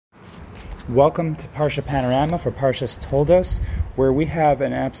Welcome to Parsha Panorama for Parshas Toldos, where we have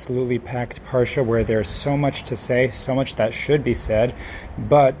an absolutely packed Parsha where there's so much to say, so much that should be said,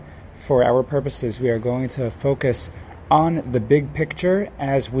 but for our purposes we are going to focus on the big picture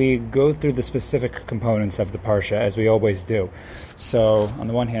as we go through the specific components of the Parsha, as we always do. So, on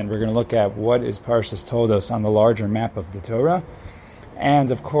the one hand, we're going to look at what is Parshas Toldos on the larger map of the Torah,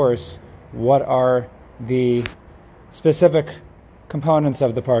 and of course, what are the specific components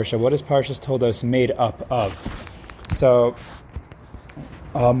of the Parsha. What is Parshas Toldos made up of? So,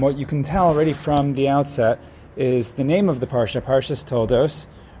 what you can tell already from the outset is the name of the Parsha, Parshas Toldos,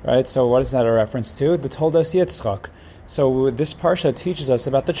 right? So what is that a reference to? The Toldos Yitzchak. So this Parsha teaches us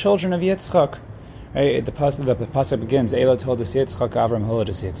about the children of Yitzchak. Right? The Pasuk begins, Ela Toldos Yitzchak, Avram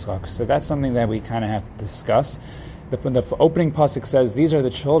Holodos Yitzchak. So that's something that we kind of have to discuss. The opening pasuk says these are the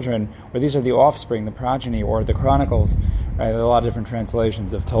children, or these are the offspring, the progeny, or the chronicles. Right? There are a lot of different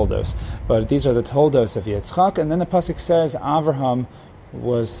translations of Toldos, but these are the Toldos of Yitzchak. And then the pasuk says Avraham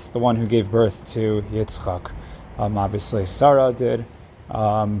was the one who gave birth to Yitzchak. Obviously, Sarah did,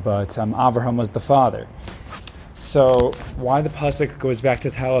 but Avraham was the father. So why the pasuk goes back to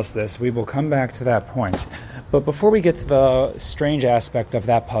tell us this, we will come back to that point. But before we get to the strange aspect of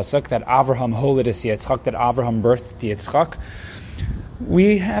that pasuk, that Avraham holidus Yitzchak, that Avraham birthed Yitzchak,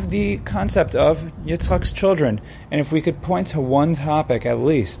 we have the concept of Yitzchak's children. And if we could point to one topic, at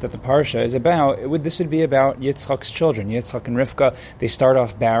least, that the Parsha is about, this would be about Yitzchak's children. Yitzchak and Rivka, they start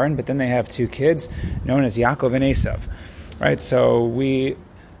off barren, but then they have two kids, known as Yaakov and Eisav. Right, so we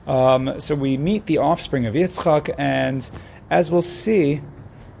meet the offspring of Yitzchak, and as we'll see,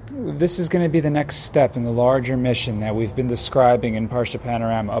 this is going to be the next step in the larger mission that we've been describing in Parsha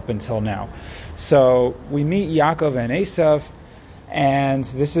Panorama up until now. So we meet Yaakov and Eisav, and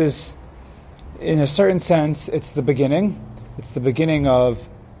this is, in a certain sense, it's the beginning. It's the beginning of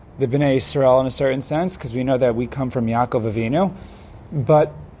the Bnei Yisrael in a certain sense, because we know that we come from Yaakov Avinu.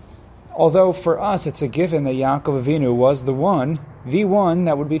 But although for us it's a given that Yaakov Avinu was the one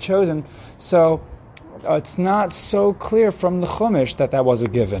that would be chosen, so it's not so clear from the Chumash that was a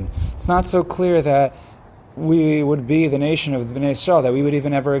given. It's not so clear that we would be the nation of the Bnei Yisrael, that we would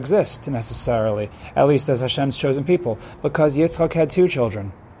even ever exist necessarily, at least as Hashem's chosen people, because Yitzchak had two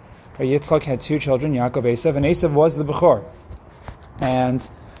children. Yitzchak had two children, Yaakov-Eisav, and Eisav was the Bechor. And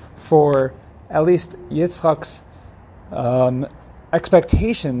for at least Yitzchak's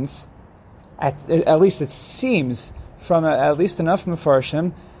expectations, at least it seems from at least enough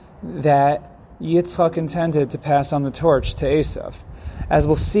Mefarshim that Yitzchak intended to pass on the torch to Eisav. As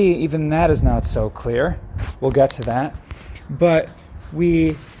we'll see, even that is not so clear. We'll get to that. But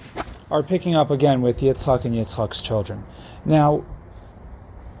we are picking up again with Yitzchak and Yitzchak's children. Now,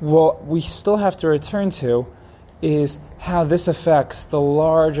 what we still have to return to is how this affects the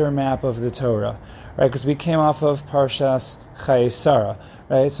larger map of the Torah. Right? Because we came off of Parshas Sarah.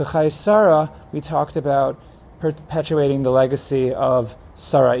 Right? So Sarah, we talked about perpetuating the legacy of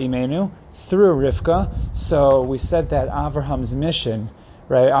Sarah Imenu through Rivka. So we said that Avraham's mission,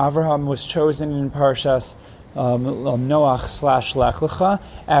 right? Avraham was chosen in Parshas Noach / Lech Lecha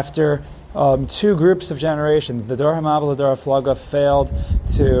after two groups of generations. The Dor HaMabel, the Dor HaFlaga failed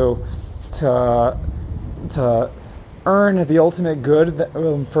to earn the ultimate good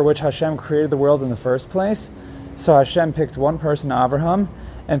for which Hashem created the world in the first place. So Hashem picked one person, Avraham,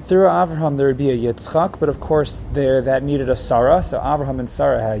 and through Avraham there would be a Yitzchak, but of course that needed a Sarah, so Avraham and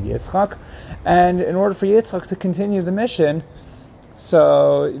Sarah had Yitzchak. And in order for Yitzchak to continue the mission,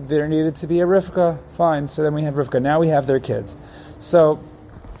 so there needed to be a Rivka. Fine, so then we have Rivka. Now we have their kids. So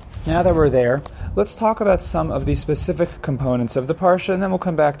now that we're there, let's talk about some of the specific components of the Parsha, and then we'll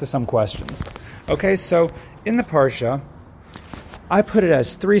come back to some questions. Okay, so in the Parsha, I put it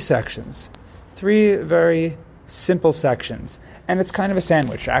as three sections. Three very simple sections. And it's kind of a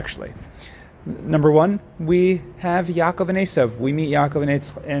sandwich, actually. Number one, we have Yaakov and Eisav. We meet Yaakov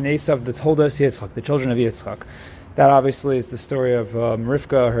and Eisav, the Toldos Yitzchak, the children of Yitzchak. That obviously is the story of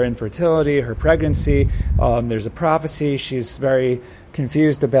Rivka, her infertility, her pregnancy. There's a prophecy. She's very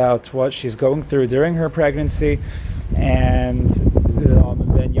confused about what she's going through during her pregnancy. And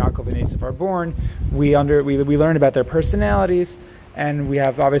then Yaakov and Eisav are born. We learn about their personalities. And we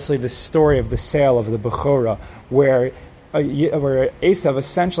have obviously the story of the sale of the Bechorah, where Eisav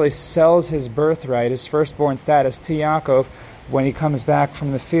essentially sells his birthright, his firstborn status, to Yaakov when he comes back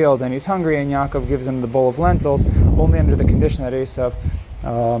from the field and he's hungry, and Yaakov gives him the bowl of lentils, only under the condition that Eisav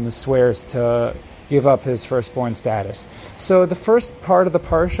swears to give up his firstborn status. So the first part of the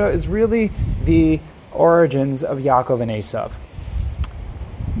Parsha is really the origins of Yaakov and Eisav.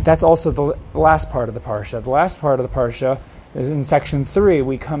 That's also the last part of the Parsha. The last part of the Parsha In section 3,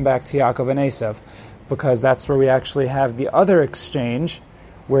 we come back to Yaakov and Eisav, because that's where we actually have the other exchange,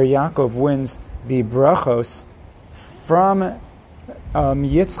 where Yaakov wins the brachos from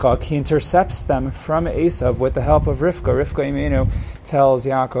Yitzchak. He intercepts them from Eisav with the help of Rivka. Rivka Imenu tells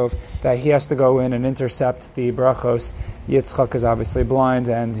Yaakov that he has to go in and intercept the brachos. Yitzchak is obviously blind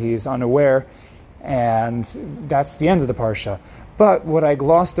and he's unaware, and that's the end of the Parsha. But what I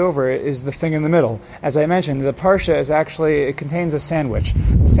glossed over is the thing in the middle. As I mentioned, the Parsha it contains a sandwich.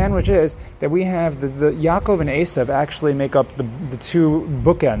 The sandwich is that we have the Yaakov and Eisav actually make up the two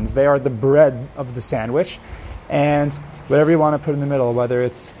bookends. They are the bread of the sandwich. And whatever you want to put in the middle, whether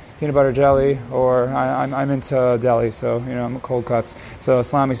it's peanut butter jelly or I'm into deli, so I'm cold cuts. So a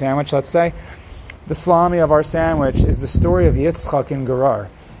salami sandwich, let's say. The salami of our sandwich is the story of Yitzchak in Gerar.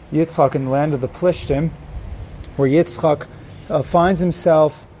 Yitzchak in the land of the Plishtim, where Yitzchak finds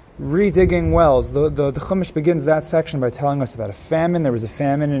himself redigging wells. The Chumash begins that section by telling us about a famine. There was a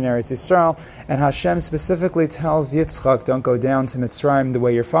famine in Eretz Yisrael, and Hashem specifically tells Yitzchak, don't go down to Mitzrayim the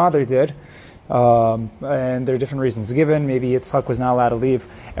way your father did. And there are different reasons given. Maybe Yitzchak was not allowed to leave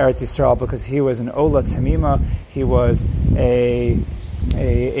Eretz Yisrael because he was an Ola Tamima. He was a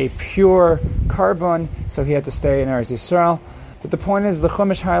pure carbon, so he had to stay in Eretz Yisrael. But the point is, the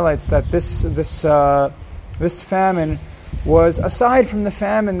Chumash highlights that this famine was, aside from the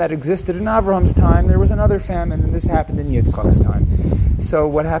famine that existed in Abraham's time, there was another famine, and this happened in Yitzchak's time. So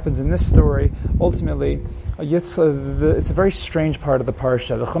what happens in this story, ultimately, it's a very strange part of the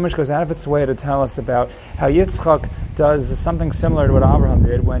Parsha. The Chumash goes out of its way to tell us about how Yitzchak does something similar to what Abraham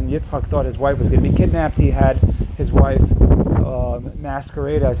did. When Yitzchak thought his wife was going to be kidnapped, he had his wife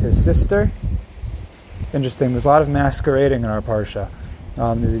masquerade as his sister. Interesting, there's a lot of masquerading in our Parsha.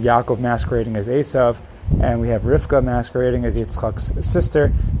 This is Yaakov masquerading as Eisav, and we have Rivka masquerading as Yitzchak's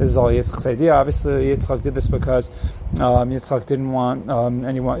sister. This is all Yitzchak's idea. Obviously, Yitzchak did this because Yitzchak didn't want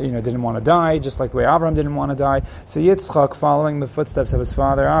didn't want to die, just like the way Abraham didn't want to die. So Yitzchak, following the footsteps of his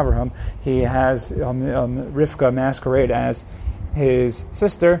father Abraham, he has Rivka masquerade as his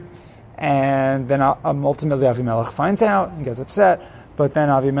sister, and then ultimately Avimelech finds out and gets upset. But then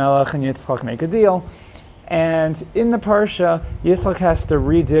Avimelech and Yitzchak make a deal. And in the Parsha, Yitzchak has to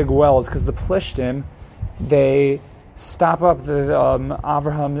redig wells because the Plishtim, they stop up the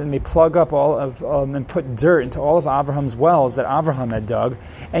Abraham, and they plug up all of and put dirt into all of Abraham's wells that Abraham had dug.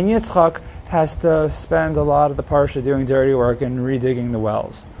 And Yitzchak has to spend a lot of the Parsha doing dirty work and redigging the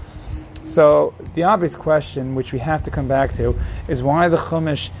wells. So the obvious question, which we have to come back to, is why the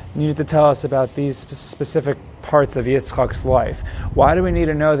Chumash needed to tell us about these specific parts of Yitzchak's life. Why do we need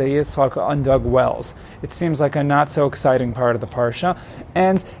to know that Yitzchak undug wells? It seems like a not so exciting part of the Parsha.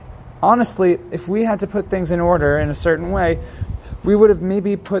 And honestly, if we had to put things in order in a certain way, we would have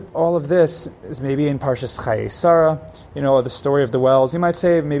maybe put all of this as maybe in Parshas Sarah, the story of the wells. You might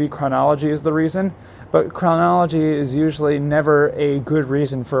say maybe chronology is the reason, but chronology is usually never a good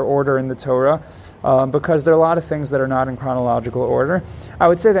reason for order in the Torah, because there are a lot of things that are not in chronological order. I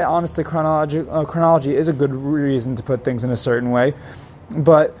would say that honestly chronology is a good reason to put things in a certain way,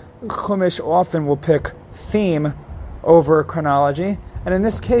 but Chumash often will pick theme over chronology. And in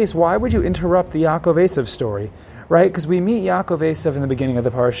this case, why would you interrupt the Yaakov-Eisav story? Right? Because we meet Yaakov-Eisav in the beginning of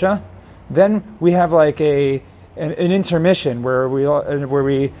the Parsha. Then we have like an intermission where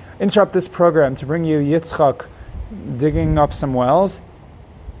we interrupt this program to bring you Yitzchak digging up some wells.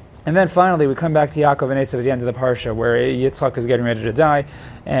 And then finally we come back to Yaakov and Eisav at the end of the Parsha, where Yitzchak is getting ready to die,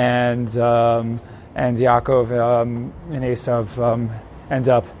 and Yaakov and Eisav end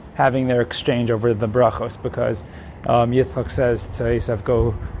up having their exchange over the brachos, because Yitzchak says to Eisav,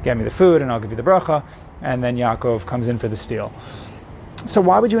 go get me the food and I'll give you the bracha, and then Yaakov comes in for the steal. So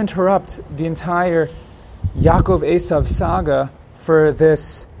why would you interrupt the entire Yaakov-Eisav saga for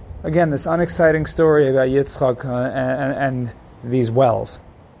this unexciting story about Yitzchak and these wells?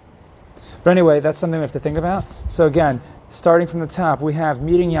 But anyway, that's something we have to think about. So again, starting from the top, we have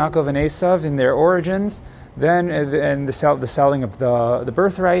meeting Yaakov and Eisav in their origins, then and the selling of the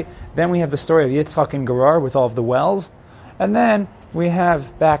birthright. Then we have the story of Yitzchak and Gerar with all of the wells, and then we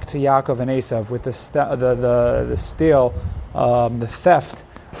have back to Yaakov and Eisav with the steal, the theft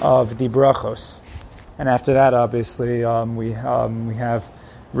of the brachos. And after that, obviously, we have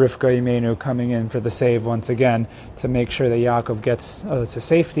Rivka Imenu coming in for the save once again to make sure that Yaakov gets to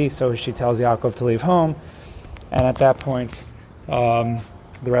safety. So she tells Yaakov to leave home, and at that point, the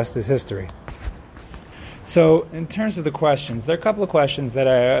rest is history. So, in terms of the questions, there are a couple of questions that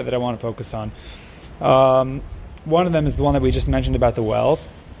I want to focus on. One of them is the one that we just mentioned about the wells.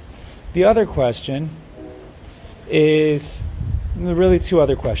 The other question is really two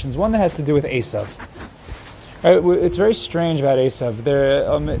other questions. One that has to do with Eisav. It's very strange about Eisav.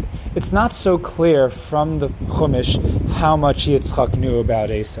 It's not so clear from the Chumash how much Yitzchak knew about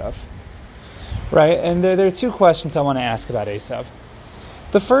Eisav. Right? And there are two questions I want to ask about Eisav.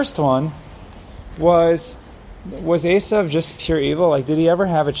 The first one was Eisav just pure evil? Like, did he ever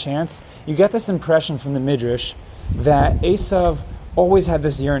have a chance? You get this impression from the Midrash that Eisav always had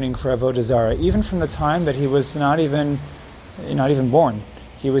this yearning for Avodah Zarah, even from the time that he was not even born.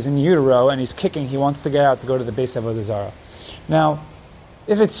 He was in utero and he's kicking. He wants to get out to go to the base of Avodah Zarah. Now,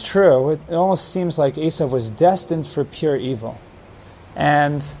 if it's true, it almost seems like Eisav was destined for pure evil.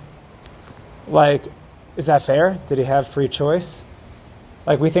 And, like, is that fair? Did he have free choice?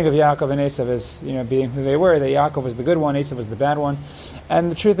 Like, we think of Yaakov and Eisav as, being who they were, that Yaakov was the good one, Eisav was the bad one.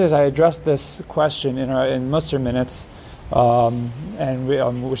 And the truth is, I addressed this question in Musar Minutes,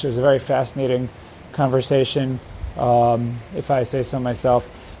 which was a very fascinating conversation, if I say so myself,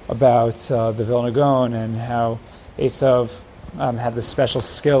 about the Vilna Gaon and how Eisav had the special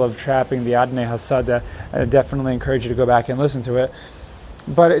skill of trapping the Adnei Hasada. I definitely encourage you to go back and listen to it.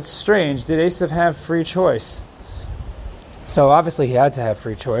 But it's strange. Did Eisav have free choice? So obviously he had to have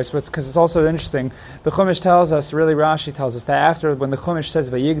free choice, but because it's also interesting, the Chumash tells us, really Rashi tells us, that after, when the Chumash says,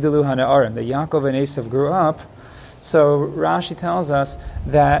 Vayigdalu hana'arim, that Yaakov and Eisav grew up, so Rashi tells us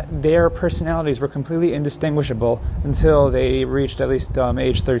that their personalities were completely indistinguishable until they reached at least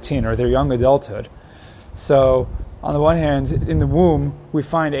age 13, or their young adulthood. So, on the one hand, in the womb, we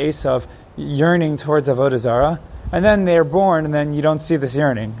find Eisav yearning towards Avodah Zarah, and then they're born, and then you don't see this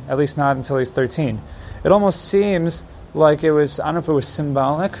yearning, at least not until he's 13. It almost seems like it was, I don't know if it was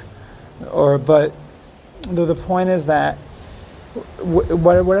symbolic, but the point is that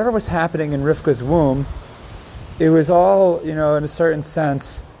whatever was happening in Rivka's womb, it was all, in a certain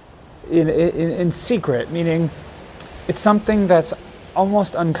sense, in secret, meaning it's something that's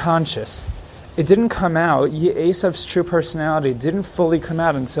almost unconscious. It didn't come out. Esav's true personality didn't fully come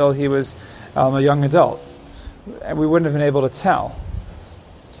out until he was a young adult, and we wouldn't have been able to tell.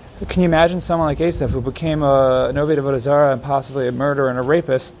 Can you imagine someone like Eisav who became an Oved Avodah Zarah and possibly a murderer and a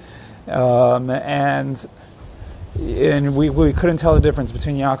rapist, and we couldn't tell the difference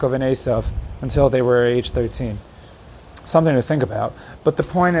between Yaakov and Eisav until they were age 13? Something to think about. But the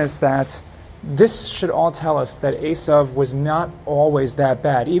point is that this should all tell us that Eisav was not always that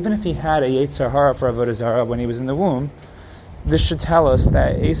bad. Even if he had a Yetzer Hara for Avodah Zarah when he was in the womb, this should tell us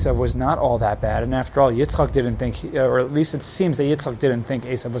that Eisav was not all that bad. And after all, Yitzchak didn't think, or at least it seems that Yitzchak didn't think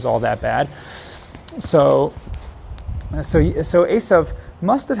Eisav was all that bad. So Eisav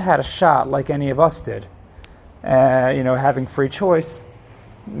must have had a shot like any of us did. Having free choice.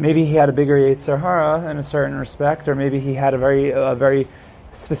 Maybe he had a bigger Yetzer Hara in a certain respect, or maybe he had a very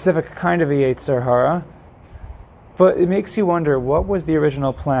specific kind of a Yetzer Hara. But it makes you wonder, what was the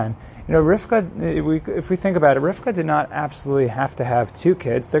original plan? Rivka, if we think about it, Rivka did not absolutely have to have two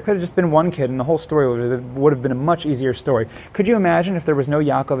kids. There could have just been one kid, and the whole story would have been a much easier story. Could you imagine if there was no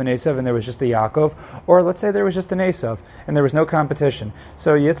Yaakov and Eisav, and there was just a Yaakov? Or let's say there was just an Eisav, and there was no competition.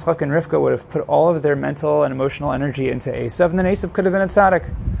 So Yitzchak and Rivka would have put all of their mental and emotional energy into Eisav, and then Eisav could have been a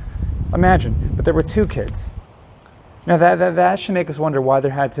tzaddik. Imagine. But there were two kids. Now that should make us wonder why there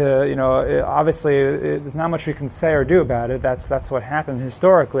had to, obviously there's not much we can say or do about it. That's what happened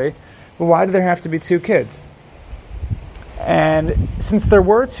historically. But why did there have to be two kids? And since there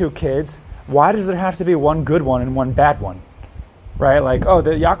were two kids, why does there have to be one good one and one bad one? Right? Like,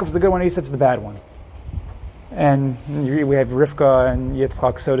 the Yaakov's the good one, Esav's the bad one. And we have Rivka and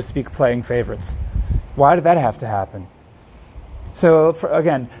Yitzchak, so to speak, playing favorites. Why did that have to happen? So,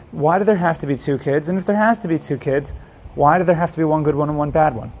 again, why do there have to be two kids? And if there has to be two kids, why do there have to be one good one and one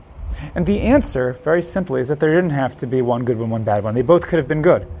bad one? And the answer, very simply, is that there didn't have to be one good one, one bad one. They both could have been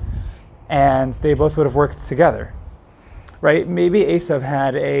good. And they both would have worked together. Right? Maybe Eisav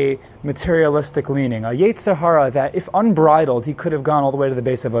had a materialistic leaning, a Yetzer Hara that, if unbridled, he could have gone all the way to the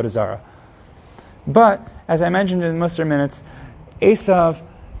base of Avodah Zarah. But, as I mentioned in Musar Minutes, Eisav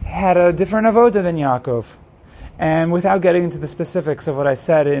had a different avodah than Yaakov. And without getting into the specifics of what I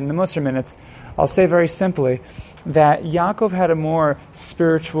said in the Musar Minutes, I'll say very simply that Yaakov had a more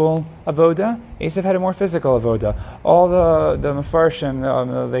spiritual avodah, Eisav had a more physical avodah. All the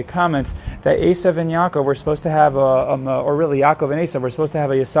Mefarshim, they comment that Eisav and Yaakov were supposed to have Yaakov and Eisav were supposed to have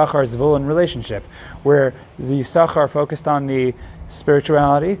a Yisachar Zvulun relationship, where the Yisachar focused on the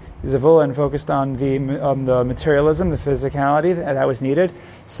spirituality, Zvulun focused on the materialism, the physicality that was needed.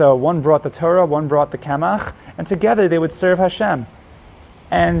 So one brought the Torah, one brought the Kamach, and together they would serve Hashem.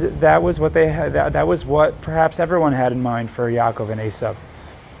 And that was what they had. That was what perhaps everyone had in mind for Yaakov and Eisav.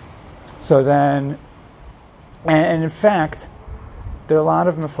 So then, and in fact, there are a lot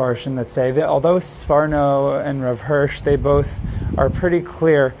of Mefarshim that say that although Sforno and Rav Hirsch, they both are pretty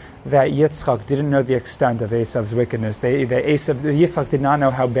clear that Yitzchak didn't know the extent of Eisav's wickedness. Yitzchak did not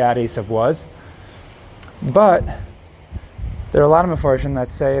know how bad Eisav was. But there are a lot of Mefarshim that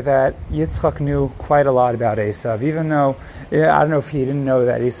say that Yitzchak knew quite a lot about Eisav, even though, I don't know if he didn't know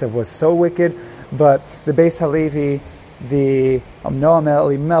that Eisav was so wicked, but the Beis Halevi, the Noam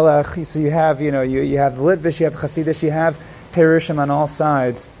Elimelech, so you have the Litvish, you have Chassidish, you have Perushim on all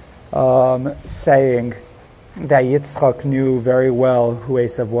sides saying that Yitzchak knew very well who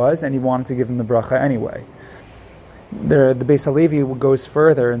Eisav was, and he wanted to give him the bracha anyway. The Beis Halevi goes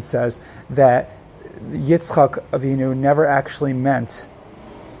further and says that Yitzchak Avinu never actually meant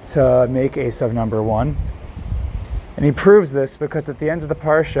to make Eisav number one. And he proves this because at the end of the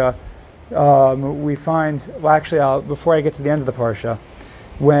Parsha, we find, before I get to the end of the Parsha,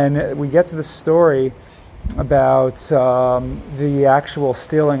 when we get to the story about the actual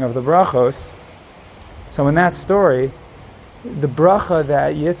stealing of the brachos, so in that story, the bracha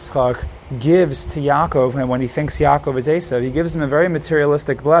that Yitzchak gives to Yaakov, and when he thinks Yaakov is Eisav, he gives him a very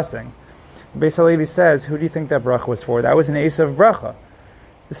materialistic blessing. The Beis Halevi says, who do you think that bracha was for? That was an Eisav bracha.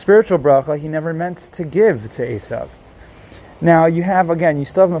 The spiritual bracha he never meant to give to Eisav. Now you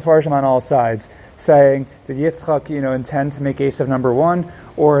still have Mefarshim on all sides saying, did Yitzchak intend to make Eisav number one,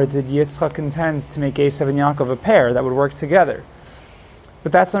 or did Yitzchak intend to make Eisav and Yaakov a pair that would work together?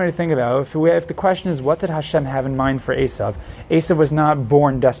 But that's something to think about. If the question is, what did Hashem have in mind for Eisav? Eisav was not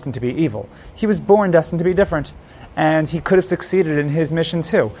born destined to be evil. He was born destined to be different. And he could have succeeded in his mission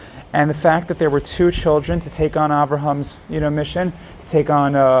too. And the fact that there were two children to take on Abraham's mission, to take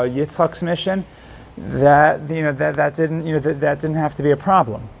on Yitzchak's mission, that didn't have to be a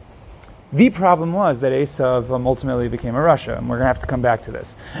problem. The problem was that Eisav ultimately became a rasha, and we're going to have to come back to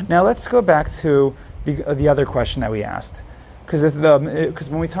this. Now let's go back to the other question that we asked. Because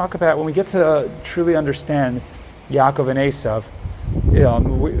when we get to truly understand Yaakov and Eisav,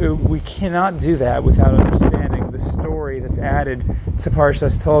 we cannot do that without understanding the story that's added to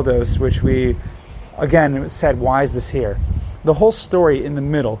Parshas Toldos, which we, again, said, why is this here? The whole story in the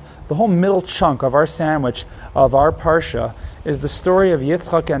middle, the whole middle chunk of our sandwich, of our Parsha, is the story of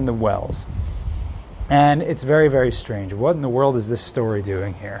Yitzchak and the wells. And it's very, very strange. What in the world is this story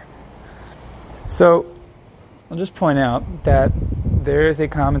doing here? So, I'll just point out that there is a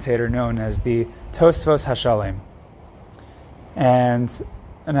commentator known as the Tosfos Hashalem. And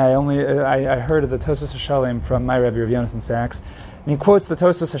I heard of the Tosfos Hashalem from my Rebbe, Rav Yonasan Sachs, and he quotes the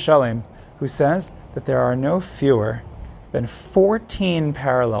Tosfos Hashalem, who says that there are no fewer than 14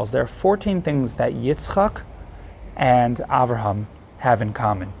 parallels. There are 14 things that Yitzchak and Avraham have in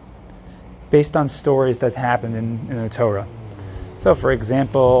common, based on stories that happened in the Torah. So, for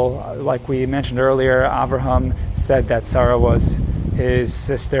example, like we mentioned earlier, Avraham said that Sarah was his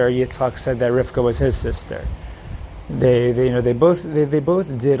sister. Yitzchak said that Rivka was his sister. They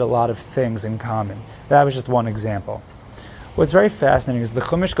both did a lot of things in common. That was just one example. What's very fascinating is the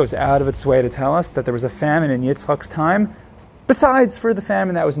Chumash goes out of its way to tell us that there was a famine in Yitzchak's time, besides for the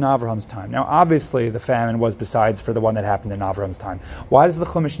famine that was in Avraham's time. Now, obviously, the famine was besides for the one that happened in Avraham's time. Why does the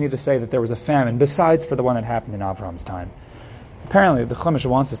Chumash need to say that there was a famine besides for the one that happened in Avraham's time? Apparently, the Chumash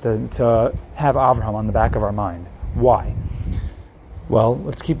wants us to have Avraham on the back of our mind. Why? Well,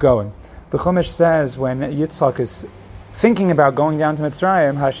 let's keep going. The Chumash says when Yitzchak is thinking about going down to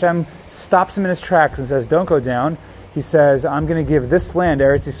Mitzrayim, Hashem stops him in his tracks and says, don't go down. He says, I'm going to give this land,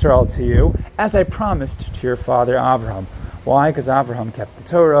 Eretz Yisrael, to you, as I promised to your father Avraham. Why? Because Avraham kept the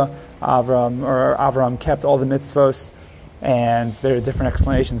Torah, Avraham kept all the mitzvos, and there are different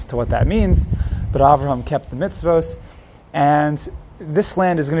explanations to what that means, but Avraham kept the mitzvos, and this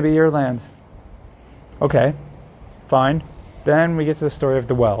land is going to be your land. Okay, fine. Then we get to the story of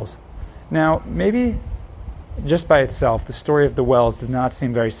the wells. Now, maybe just by itself, the story of the wells does not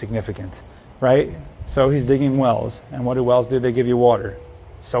seem very significant, right? So he's digging wells, and what do wells do? They give you water.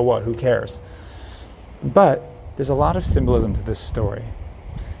 So what? Who cares? But there's a lot of symbolism to this story.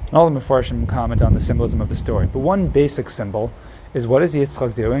 And all the Mefarshim comment on the symbolism of the story. But one basic symbol is, what is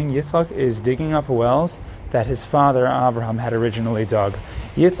Yitzchak doing? Yitzchak is digging up wells that his father Avraham had originally dug.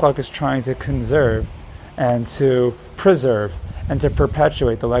 Yitzchak is trying to conserve and to preserve and to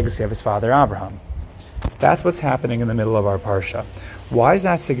perpetuate the legacy of his father Avraham. That's what's happening in the middle of our Parsha. Why is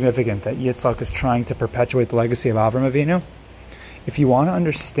that significant that Yitzchak is trying to perpetuate the legacy of Avraham Avinu? If you want to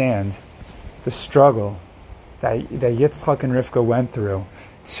understand the struggle that Yitzchak and Rivka went through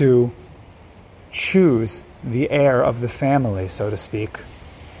to choose the heir of the family, so to speak,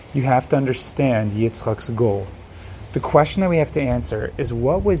 you have to understand Yitzchak's goal. The question that we have to answer is,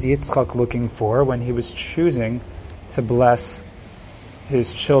 what was Yitzchak looking for when he was choosing to bless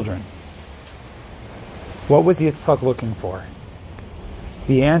his children. What was Yitzchak looking for?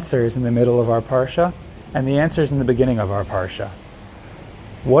 The answer is in the middle of our Parsha, and the answer is in the beginning of our Parsha.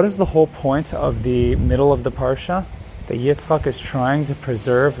 What is the whole point of the middle of the Parsha? That Yitzchak is trying to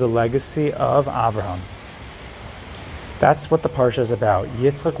preserve the legacy of Avraham. That's what the Parsha is about.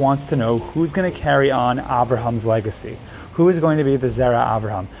 Yitzchak wants to know who's going to carry on Avraham's legacy. Who is going to be the Zera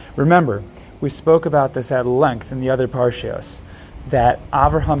Avraham? Remember, we spoke about this at length in the other Parshios, that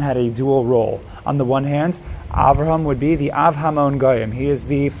Avraham had a dual role. On the one hand, Avraham would be the Av Hamon Goyim. He is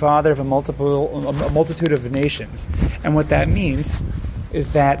the father of a multitude of nations. And what that means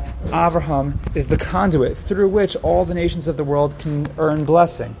is that Avraham is the conduit through which all the nations of the world can earn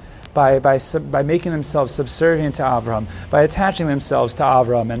blessing by making themselves subservient to Avraham, by attaching themselves to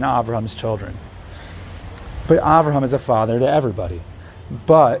Avraham and Avraham's children. But Avraham is a father to everybody.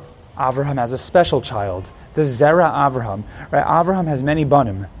 But Avraham has a special child, the Zera Avraham. Right? Avraham has many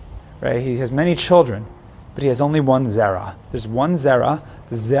banim. Right? He has many children, but he has only one Zera. There's one Zera.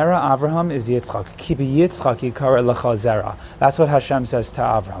 The Zera Avraham is Yitzchak. Ki b'Yitzchak yikara lecha Zera. That's what Hashem says to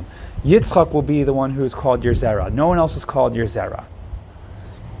Avraham. Yitzchak will be the one who is called your Zera. No one else is called your Zera.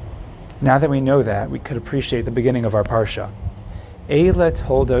 Now that we know that, we could appreciate the beginning of our Parsha. Eile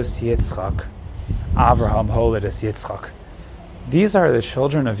Toldos Yitzchak. Avraham Holidas Yitzchak. These are the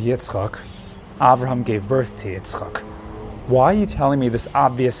children of Yitzchak. Avraham gave birth to Yitzchak. Why are you telling me this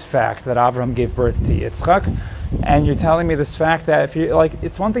obvious fact that Avraham gave birth to Yitzchak? And you're telling me this fact that if you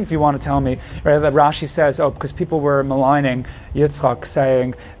it's one thing if you want to tell me, right, that Rashi says, because people were maligning Yitzchak,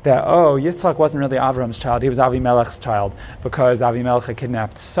 saying that, Yitzchak wasn't really Avraham's child, he was Avimelech's child, because Avimelech had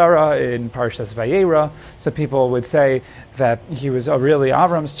kidnapped Sarah in Parshas Vayera. So people would say that he was really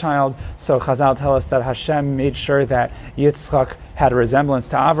Avraham's child. So Chazal tell us that Hashem made sure that Yitzchak had a resemblance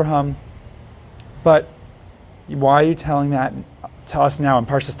to Avraham. But why are you telling that to us now in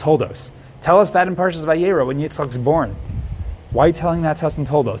Parshas Toldos? Tell us that in Parshas Vayera when Yitzchak's born. Why are you telling that to us in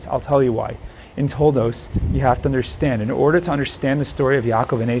Toldos? I'll tell you why. In Toldos, you have to understand. In order to understand the story of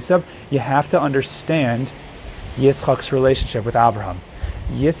Yaakov and Eisav, you have to understand Yitzchak's relationship with Avraham.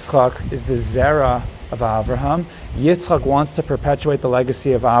 Yitzchak is the Zera of Avraham. Yitzchak wants to perpetuate the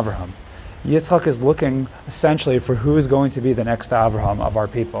legacy of Avraham. Yitzchak is looking essentially for who is going to be the next Avraham of our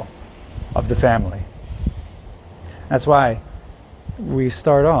people, of the family. That's why we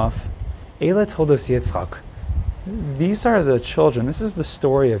start off, Eile Toldos Yitzchak. These are the children, this is the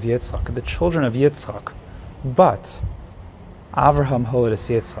story of Yitzchak, the children of Yitzchak. But Avraham Holidas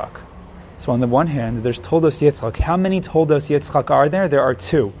Yitzchak. So on the one hand, there's Toldos Yitzchak. How many Toldos Yitzchak are there? There are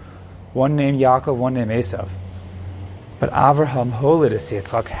two. One named Yaakov, one named Eisav. But Avraham Holidas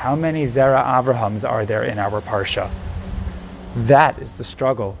Yitzchak, how many Zera Avrahams are there in our Parsha? That is the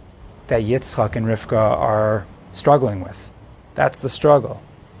struggle that Yitzchak and Rivka are struggling with. That's the struggle.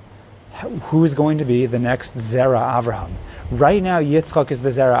 Who is going to be the next Zera Avraham? Right now, Yitzchak is the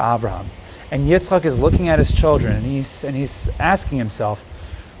Zera Avraham, and Yitzchak is looking at his children, and he's asking himself,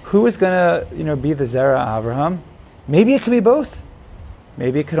 who is going to be the Zera Avraham? Maybe it could be both.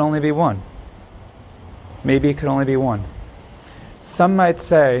 Maybe it could only be one. Maybe it could only be one. Some might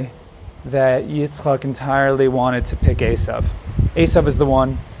say that Yitzchak entirely wanted to pick Eisav. Eisav is the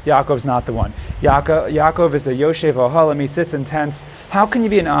one. Yaakov's not the one. Yaakov is a Yoshev Ohalim. He sits in tents. How can you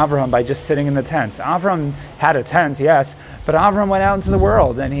be an Avraham by just sitting in the tents? Avraham had a tent, yes, but Avraham went out into the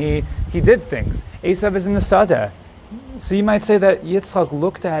world and he did things. Eisav is in the Sadeh. So you might say that Yitzchak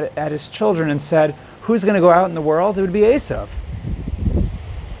looked at his children and said, who's going to go out in the world? It would be Eisav.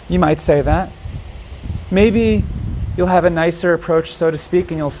 You might say that. Maybe you'll have a nicer approach, so to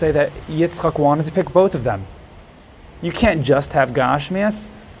speak, and you'll say that Yitzchak wanted to pick both of them. You can't just have Gashmias.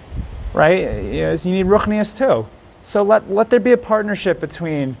 Right? Yes, you need Ruchnias too. So let there be a partnership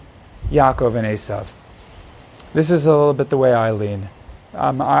between Yaakov and Eisav. This is a little bit the way I lean.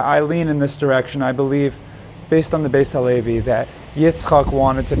 I lean in this direction. I believe, based on the Beis Halevi, that Yitzchak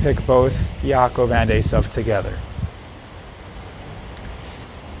wanted to pick both Yaakov and Eisav together.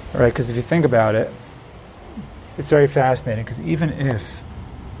 Right? Because if you think about it, it's very fascinating. Because even if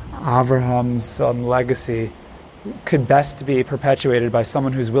Avraham's legacy could best be perpetuated by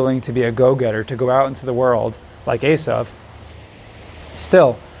someone who's willing to be a go-getter, to go out into the world, like Eisav,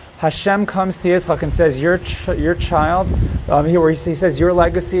 still, Hashem comes to Yitzchak and says, your child, where he says, your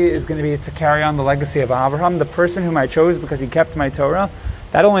legacy is going to be to carry on the legacy of Avraham, the person whom I chose because he kept my Torah.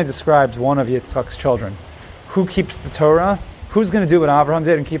 That only describes one of Yitzchak's children. Who keeps the Torah? Who's going to do what Avraham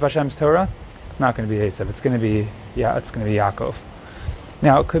did and keep Hashem's Torah? It's not going to be Eisav. It's going to be Yaakov.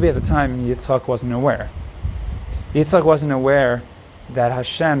 Now, it could be at the time Yitzchak wasn't aware. Yitzchak wasn't aware that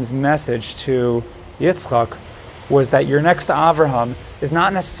Hashem's message to Yitzchak was that your next Avraham is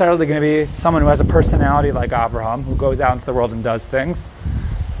not necessarily going to be someone who has a personality like Avraham, who goes out into the world and does things,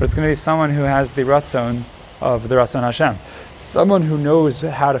 but it's going to be someone who has the Ratzon of the Ratzon Hashem. Someone who knows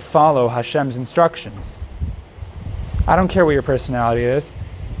how to follow Hashem's instructions. I don't care what your personality is.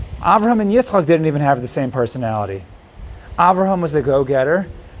 Avraham and Yitzchak didn't even have the same personality. Avraham was a go-getter,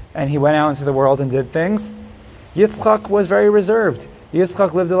 and he went out into the world and did things. Yitzchak was very reserved.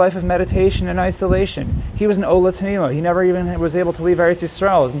 Yitzchak lived a life of meditation and isolation. He was an Ola Tanima. He never even was able to leave Eretz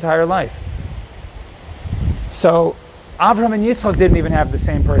Yisrael his entire life. So Avraham and Yitzchak didn't even have the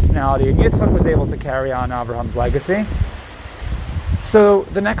same personality, and Yitzchak was able to carry on Avraham's legacy. So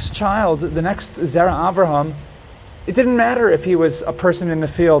the next child, the next Zerah Avraham, it didn't matter if he was a person in the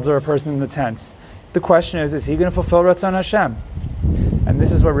fields or a person in the tents. The question is he going to fulfill Ratzon Hashem? And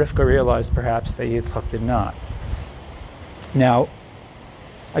this is what Rivka realized, perhaps, that Yitzchak did not. Now,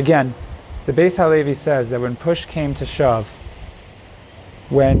 again, the Beis HaLevi says that when push came to shove,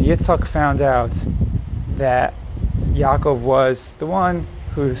 when Yitzchak found out that Yaakov was the one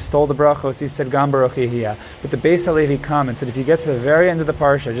who stole the brachos, he said, Gam Baruch Yehiyah. But the Beis HaLevi comments that if you get to the very end of the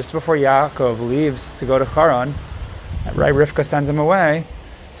Parsha, just before Yaakov leaves to go to Haran, right, Rivka sends him away,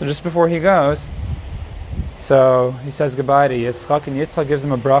 so just before he goes, so he says goodbye to Yitzchak, and Yitzchak gives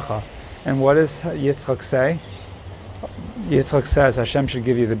him a bracha. And what does Yitzchak say? Yitzchak says, Hashem should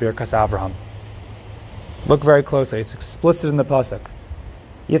give you the Birkas Avraham. Look very closely. It's explicit in the pasuk.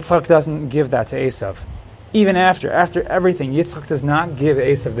 Yitzchak doesn't give that to Eisav. Even after everything, Yitzchak does not give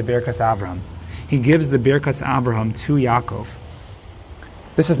Eisav the Birkas Avraham. He gives the Birkas Avraham to Yaakov.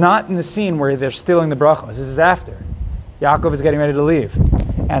 This is not in the scene where they're stealing the brachos. This is after. Yaakov is getting ready to leave.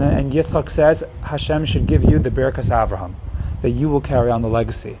 And Yitzchak says, Hashem should give you the Birkas Avraham, that you will carry on the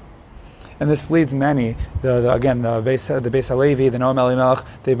legacy. And this leads many, the Beis HaLevi, the Noam Elimelech,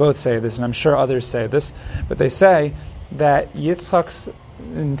 they both say this, and I'm sure others say this, but they say that Yitzchak's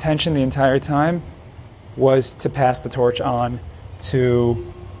intention the entire time was to pass the torch on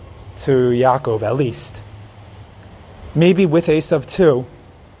to Yaakov, at least. Maybe with Eisav too,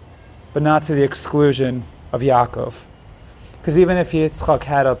 but not to the exclusion of Yaakov. Because even if Yitzchak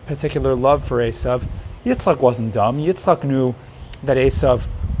had a particular love for Eisav, Yitzchak wasn't dumb. Yitzchak knew that Eisav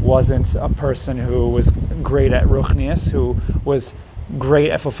wasn't a person who was great at ruchnius, who was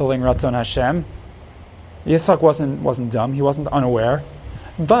great at fulfilling Ratzon Hashem. Yitzchak wasn't dumb. He wasn't unaware.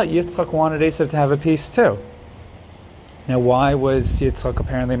 But Yitzchak wanted Eisav to have a piece too. Now, why was Yitzchak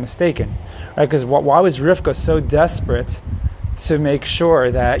apparently mistaken? Right? Because why was Rivka so desperate to make sure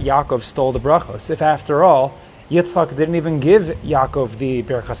that Yaakov stole the brachos? If after all, Yitzchak didn't even give Yaakov the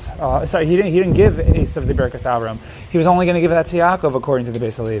Birkas. He didn't give Eisav the Birkas Avraham. He was only going to give that to Yaakov, according to the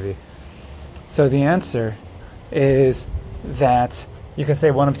Beis HaLevi. So the answer is that you can say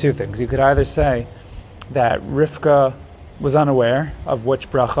one of two things. You could either say that Rivka was unaware of which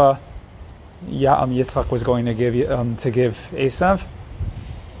bracha Yitzchak was going to give Eisav.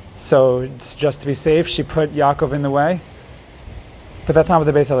 So just to be safe, she put Yaakov in the way. But that's not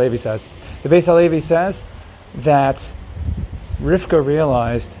what the Beis HaLevi says. The Beis HaLevi says that Rivka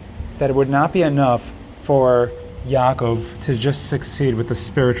realized that it would not be enough for Yaakov to just succeed with the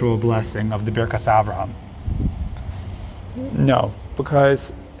spiritual blessing of the Birkas Avraham. No,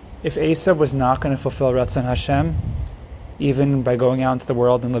 because if Eisav was not going to fulfill Ratzon Hashem, even by going out into the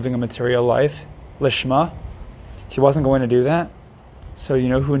world and living a material life, lishma, he wasn't going to do that. So you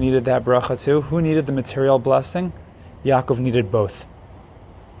know who needed that bracha too? Who needed the material blessing? Yaakov needed both.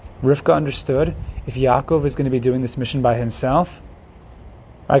 Rivka understood if Yaakov is going to be doing this mission by himself,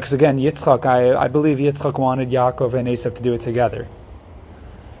 right? Because again, Yitzchak, I believe Yitzchak wanted Yaakov and Eisav to do it together.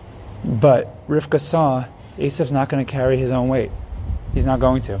 But Rivka saw Eisav's not going to carry his own weight. He's not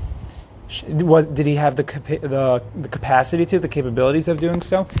going to. Did he have the capacity to, the capabilities of doing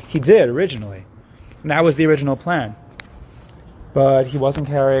so? He did originally. And that was the original plan. But he wasn't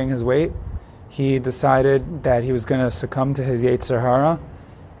carrying his weight. He decided that he was going to succumb to his Yetzer Hara.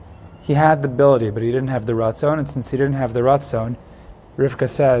 He had the ability, but he didn't have the Ratzon, and since he didn't have the Ratzon, Rivka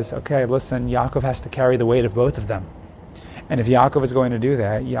says, okay, listen, Yaakov has to carry the weight of both of them. And if Yaakov is going to do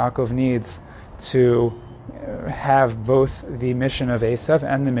that, Yaakov needs to have both the mission of Eisav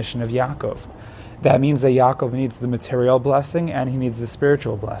and the mission of Yaakov. That means that Yaakov needs the material blessing and he needs the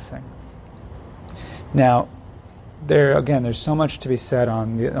spiritual blessing. Now, there's so much to be said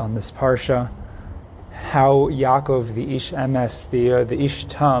on this Parsha, how Yaakov, the Ish Emes, the Ish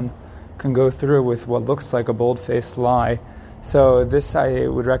Tam, can go through with what looks like a bold-faced lie. So this, I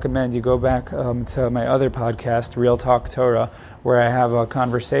would recommend you go back to my other podcast, Real Talk Torah, where I have a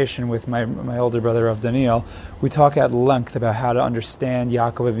conversation with my older brother of Daniel. We talk at length about how to understand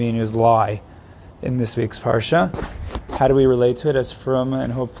Yaakov Avinu's lie, in this week's Parsha. How do we relate to it as frum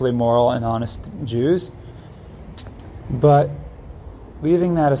and hopefully moral and honest Jews? But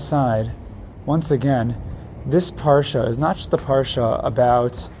leaving that aside, once again, this Parsha is not just a Parsha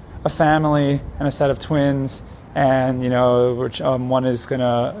about a family and a set of twins, and which one's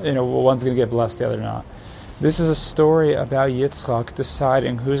gonna get blessed, the other not. This is a story about Yitzchak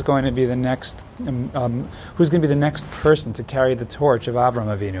deciding who's going to be the next person to carry the torch of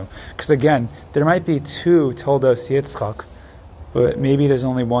Avram Avinu. Because again, there might be two Toldos Yitzchak, but maybe there's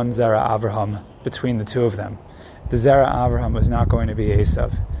only one Zera Avraham between the two of them. The Zera Avraham was not going to be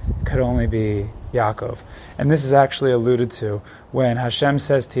Eisav; it could only be Yaakov. And this is actually alluded to when Hashem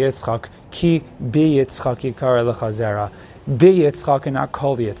says to Yitzchak, "Ki bi Yitzchak yikara lecha zera," bi Yitzchak and not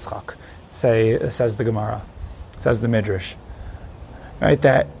kol Yitzchak. Says the Gemara, says the Midrash, right?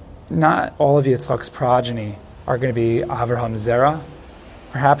 That not all of Yitzchak's progeny are going to be Avraham Zera,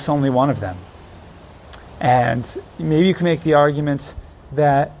 perhaps only one of them. And maybe you can make the argument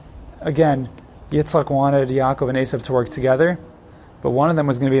that, again, Yitzchak wanted Yaakov and Eisav to work together, but one of them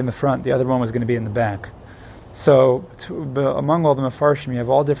was going to be in the front, the other one was going to be in the back. So among all the Mefarshim, you have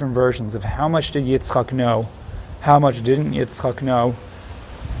all different versions of how much did Yitzchak know, how much didn't Yitzchak know,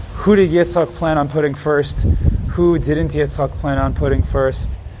 who did Yitzchak plan on putting first, who didn't Yitzchak plan on putting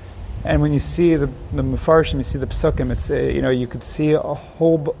first. And when you see the Mefarshim, you see the Psukim, it's you could see a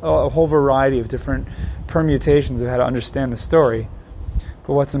whole variety of different permutations of how to understand the story.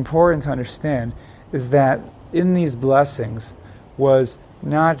 But what's important to understand is that in these blessings was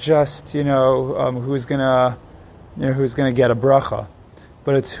not just who's gonna get a bracha,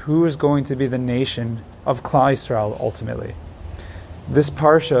 but it's who is going to be the nation of Klal Yisrael ultimately. This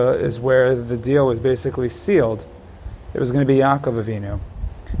parsha is where the deal was basically sealed. It was going to be Yaakov Avinu.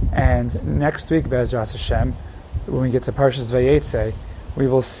 And next week, Be'ezras Hashem, when we get to Parshas Vayetze, we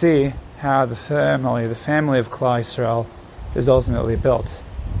will see how the family of Klal Yisrael is ultimately built.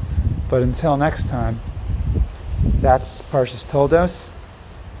 But until next time, that's Parshas Toldos.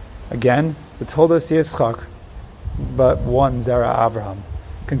 Again, the Toldos Yitzchak, but one Zera Avraham.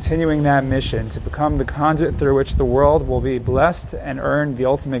 Continuing that mission to become the conduit through which the world will be blessed and earn the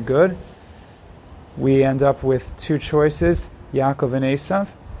ultimate good, we end up with two choices, Yaakov and Eisav,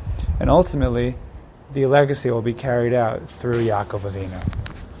 and ultimately the legacy will be carried out through Yaakov Avinu.